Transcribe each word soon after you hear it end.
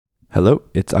Hello,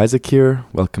 it's Isaac here.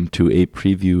 Welcome to a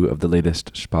preview of the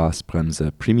latest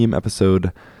Spaßbremse premium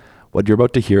episode. What you're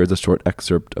about to hear is a short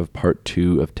excerpt of part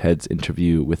 2 of Ted's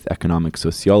interview with economic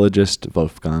sociologist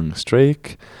Wolfgang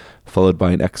Streeck, followed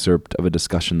by an excerpt of a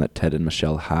discussion that Ted and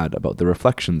Michelle had about the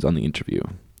reflections on the interview.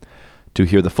 To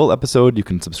hear the full episode, you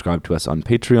can subscribe to us on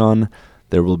Patreon.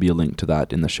 There will be a link to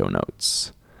that in the show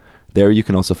notes. There you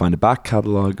can also find a back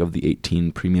catalog of the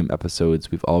 18 premium episodes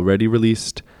we've already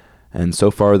released. And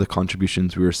so far, the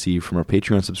contributions we receive from our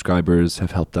Patreon subscribers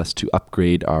have helped us to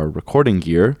upgrade our recording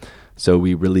gear, so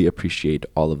we really appreciate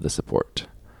all of the support.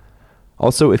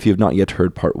 Also, if you have not yet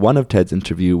heard part 1 of Ted's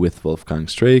interview with Wolfgang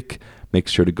Streeck, make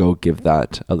sure to go give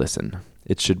that a listen.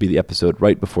 It should be the episode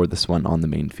right before this one on the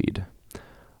main feed.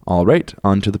 All right,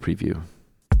 on to the preview.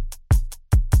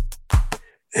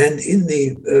 And in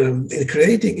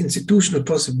creating institutional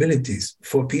possibilities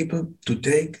for people to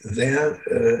take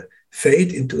their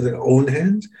fate into their own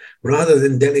hands rather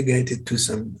than delegate it to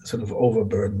some sort of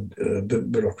overburdened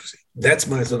bureaucracy. That's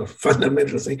my sort of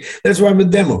fundamental thing. That's why I'm a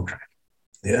Democrat.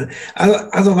 Yeah.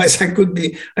 Otherwise, I could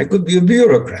be a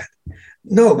bureaucrat.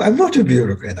 No, I'm not a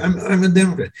bureaucrat. I'm a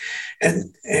Democrat,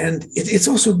 and it's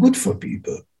also good for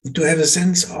people to have a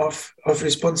sense of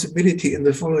responsibility in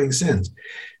the following sense,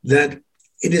 that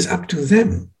it is up to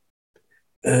them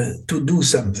to do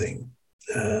something.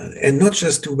 And not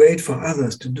just to wait for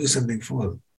others to do something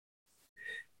for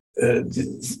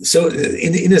them. So,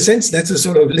 in a sense, that's a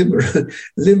sort of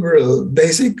liberal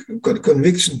basic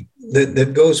conviction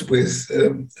that goes with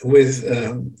the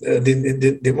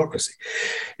democracy.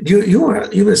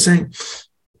 You were saying,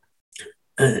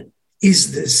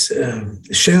 is this?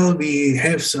 Shall we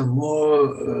have some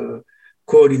more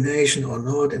coordination or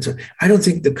not? And so, I don't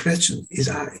think the question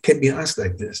can be asked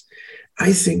like this.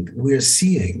 I think we're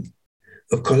seeing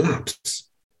a collapse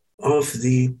of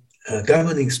the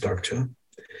governing structure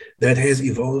that has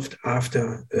evolved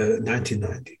after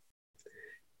 1990.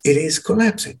 It is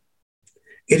collapsing.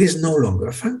 It is no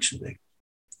longer functioning.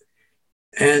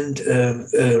 And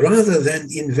rather than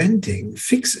inventing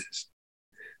fixes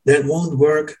that won't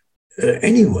work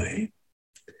anyway,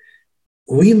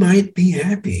 we might be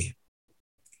happy.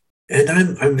 And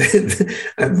I'm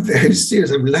very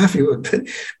serious, I'm laughing, but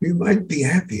we might be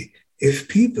happy if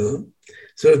people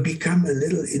sort of become a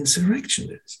little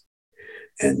insurrectionist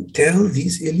and tell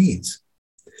these elites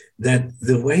that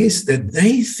the ways that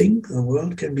they think the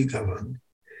world can be governed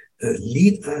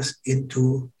lead us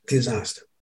into disaster.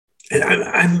 And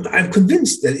I'm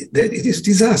convinced that it is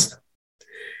disaster.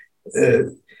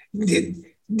 The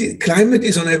climate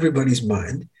is on everybody's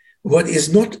mind. What is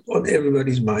not on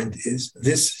everybody's mind is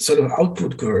this sort of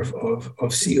output curve of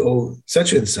CO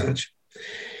such and such,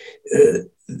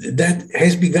 that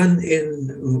has begun in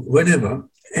whenever,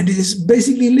 and it is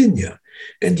basically linear.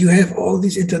 And you have all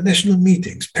these international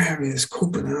meetings, Paris,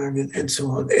 Copenhagen, and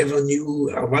so on, ever new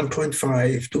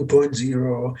 1.5,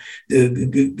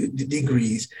 2.0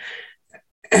 degrees.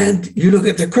 And you look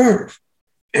at the curve,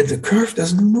 and the curve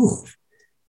doesn't move.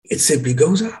 It simply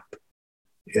goes up.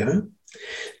 Yeah.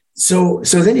 So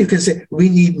then you can say, we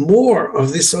need more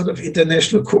of this sort of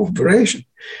international cooperation.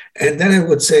 And then I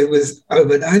would say with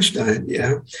Albert Einstein,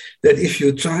 that if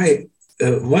you try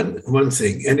one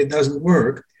thing and it doesn't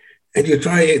work, and you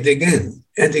try it again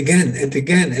and again and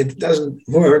again, and it doesn't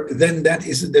work, then that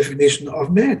is the definition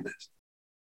of madness.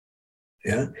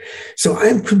 Yeah. So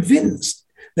I'm convinced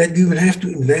that we will have to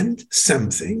invent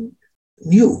something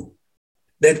new,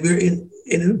 that we're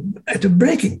at a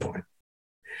breaking point.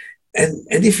 And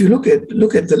if you look at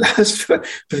the last,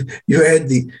 you had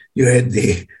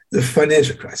the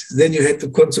financial crisis, then you had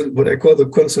what I call the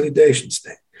consolidation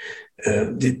state,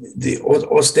 the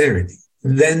austerity.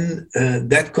 Then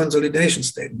that consolidation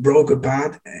state broke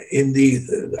apart in the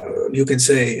you can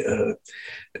say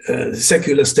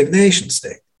secular stagnation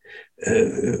state,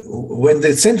 when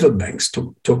the central banks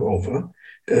took over.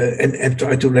 And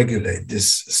try to regulate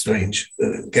this strange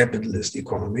capitalist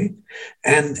economy.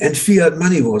 And fiat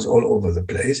money was all over the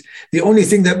place. The only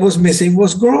thing that was missing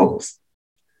was growth.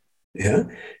 Yeah.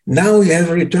 Now we have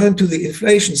a return to the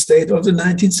inflation state of the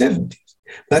 1970s,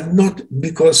 but not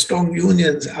because strong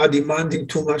unions are demanding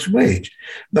too much wage,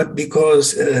 but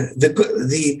because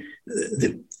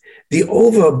the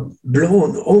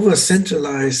overblown,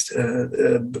 over-centralized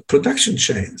production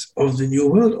chains of the New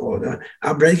World Order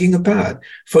are breaking apart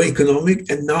for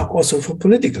economic and now also for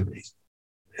political reasons.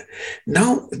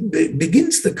 Now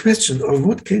begins the question of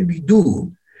what can we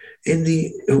do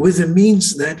with the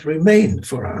means that remain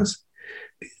for us,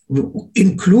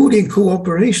 including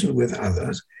cooperation with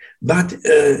others, but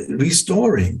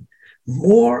restoring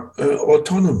more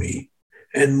autonomy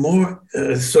and more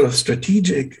sort of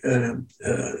strategic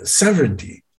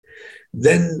sovereignty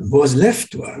then was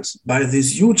left to us by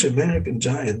this huge American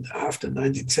giant after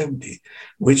 1970,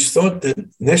 which thought that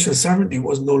national sovereignty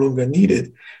was no longer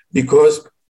needed because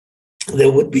there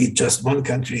would be just one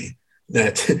country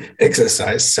that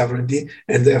exercised sovereignty,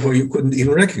 and therefore you couldn't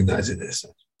even recognize it as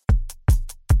such.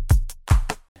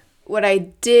 What I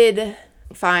did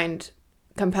find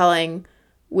compelling,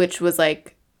 which was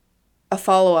like a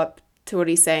follow-up to what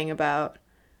he's saying about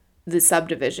the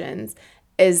subdivisions,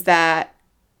 is that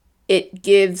it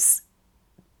gives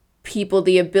people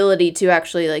the ability to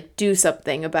actually like do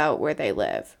something about where they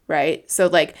live, right? So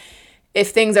like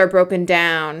if things are broken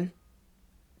down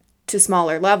to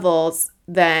smaller levels,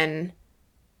 then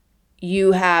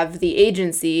you have the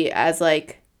agency as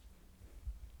like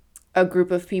a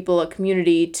group of people, a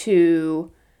community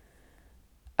to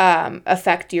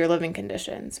affect your living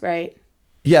conditions, right?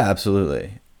 Yeah,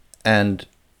 absolutely. And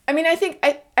I mean, I think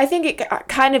it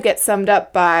kind of gets summed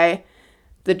up by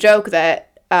the joke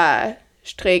that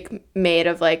Streeck made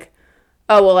of like,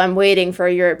 oh, well, I'm waiting for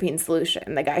a European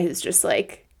solution. The guy who's just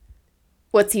like,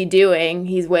 what's he doing?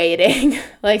 He's waiting.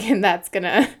 Like, and that's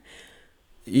gonna...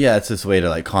 Yeah, it's this way to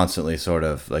like constantly sort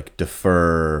of like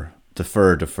defer,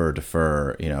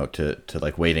 you know, to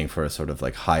like waiting for a sort of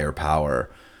like higher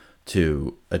power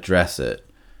to address it.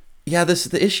 Yeah,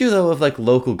 the issue though of like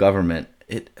local government,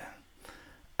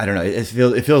 I don't know, it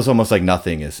feels almost like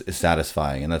nothing is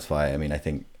satisfying, and that's why I mean I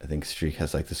think Streeck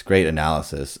has like this great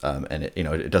analysis, and it, you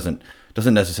know, it doesn't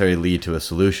necessarily lead to a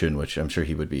solution, which I'm sure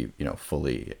he would be, you know,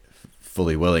 fully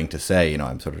willing to say, you know,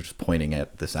 I'm sort of just pointing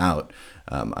this out.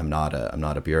 I'm not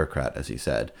a bureaucrat, as he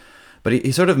said, but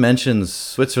he sort of mentions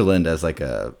Switzerland as like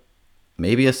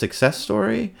maybe a success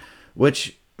story,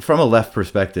 which from a left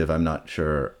perspective, I'm not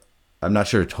sure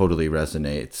it totally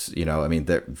resonates. You know, I mean,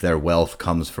 their wealth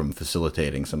comes from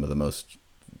facilitating some of the most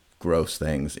gross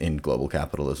things in global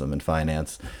capitalism and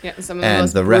finance. Yeah, some of the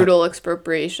most brutal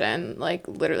expropriation, like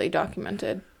literally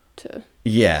documented.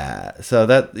 Yeah, so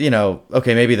that, you know,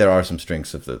 okay, maybe there are some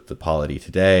strengths of the polity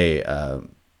today,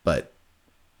 but,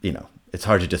 you know, it's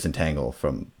hard to disentangle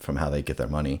from how they get their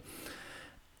money.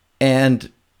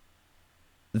 And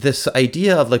this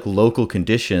idea of like local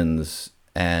conditions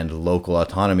and local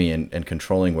autonomy and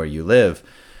controlling where you live,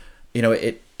 you know,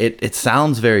 it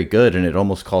sounds very good, and it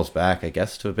almost calls back, I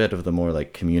guess, to a bit of the more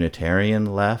like communitarian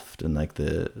left and like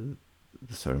the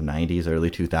sort of 90s,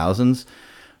 early 2000s.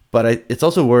 But it's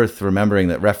also worth remembering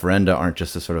that referenda aren't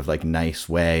just a sort of like nice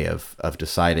way of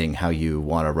deciding how you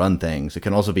want to run things. It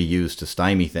can also be used to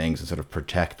stymie things and sort of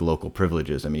protect local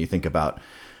privileges. I mean, you think about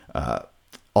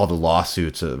all the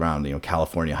lawsuits around, you know,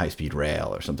 California high-speed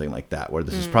rail or something like that, where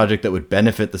this is a project that would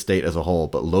benefit the state as a whole,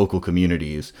 but local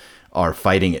communities are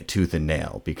fighting it tooth and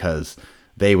nail because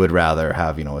they would rather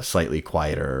have, you know, a slightly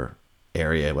quieter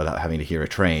area without having to hear a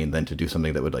train than to do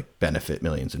something that would like benefit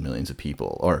millions and millions of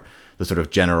people, or the sort of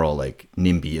general like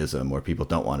NIMBYism where people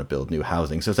don't want to build new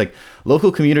housing. So it's like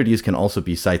local communities can also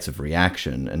be sites of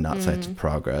reaction and not sites of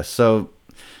progress. So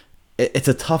it's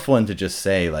a tough one to just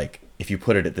say like, if you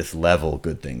put it at this level,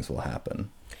 good things will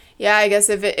happen. Yeah, I guess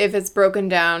if it's broken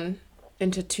down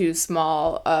into too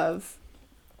small of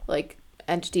like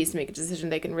entities to make a decision,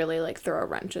 they can really like throw a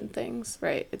wrench in things,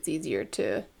 right? It's easier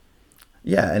to...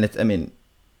 Yeah, and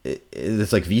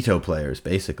it's like veto players,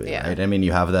 basically, yeah. Right? I mean,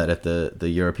 you have that at the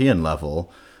European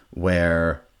level,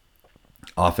 where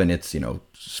often it's, you know,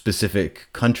 specific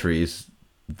countries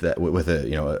that with a,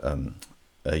 you know,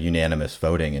 a unanimous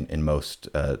voting in most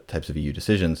types of EU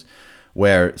decisions,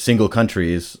 where single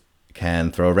countries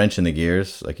can throw a wrench in the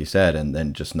gears, like you said, and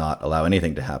then just not allow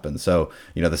anything to happen. So,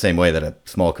 you know, the same way that a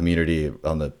small community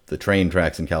on the train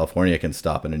tracks in California can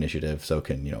stop an initiative, so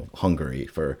can, you know, Hungary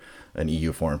for an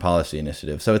EU foreign policy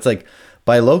initiative. So it's like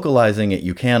by localizing it,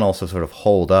 you can also sort of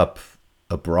hold up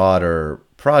a broader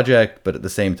project, but at the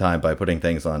same time, by putting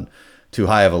things on too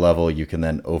high of a level, you can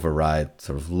then override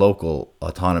sort of local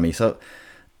autonomy. So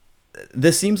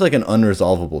this seems like an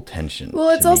unresolvable tension. Well,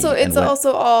 it's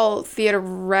also all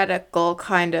theoretical,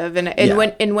 kind of, and yeah.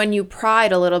 when you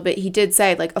pried a little bit, he did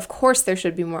say like, of course there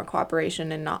should be more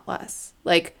cooperation and not less.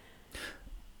 Like,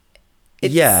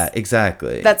 yeah,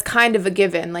 exactly. That's kind of a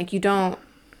given. Like you're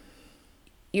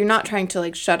not trying to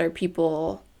like shutter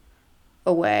people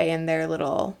away in their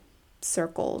little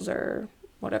circles or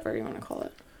whatever you want to call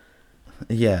it.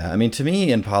 Yeah, I mean, to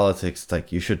me in politics,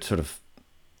 like you should sort of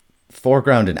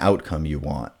foreground an outcome you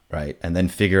want, right? And then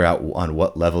figure out on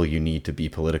what level you need to be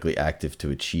politically active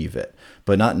to achieve it,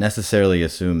 but not necessarily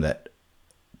assume that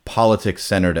politics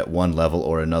centered at one level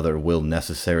or another will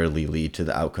necessarily lead to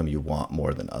the outcome you want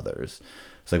more than others.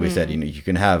 So like we said, you know, you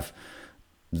can have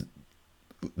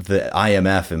the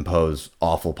IMF impose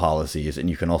awful policies, and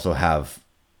you can also have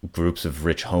groups of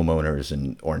rich homeowners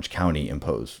in Orange County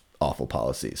impose awful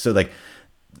policies. So like,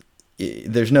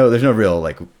 there's no real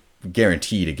like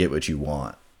guarantee to get what you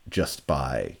want just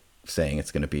by saying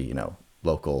it's going to be,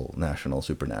 local, national,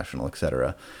 supranational,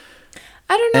 etc.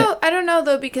 I don't know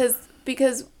though,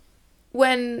 because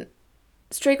when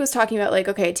Strake was talking about like,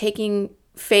 okay, taking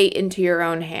fate into your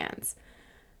own hands,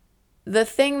 the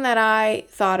thing that I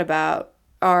thought about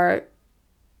are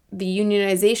the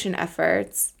unionization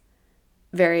efforts,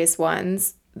 various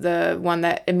ones. The one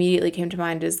that immediately came to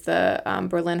mind is the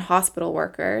Berlin hospital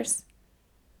workers,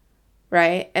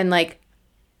 right? And like,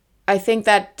 I think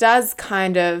that does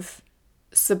kind of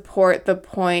support the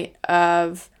point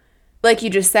of, like you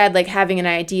just said, like having an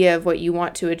idea of what you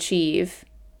want to achieve.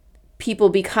 People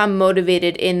become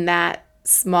motivated in that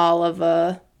small of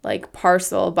a like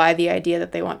parcel by the idea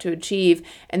that they want to achieve,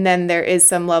 and then there is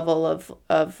some level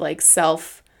of like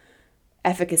self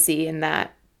efficacy in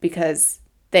that because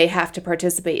they have to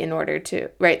participate in order to,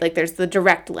 right? Like there's the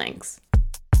direct links.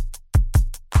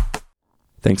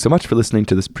 Thanks so much for listening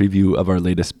to this preview of our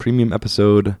latest premium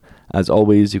episode. As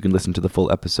always, you can listen to the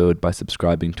full episode by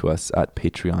subscribing to us at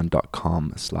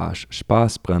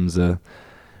patreon.com/Spaßbremse.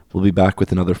 We'll be back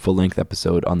with another full-length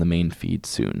episode on the main feed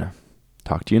soon.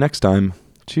 Talk to you next time.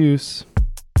 Tschüss.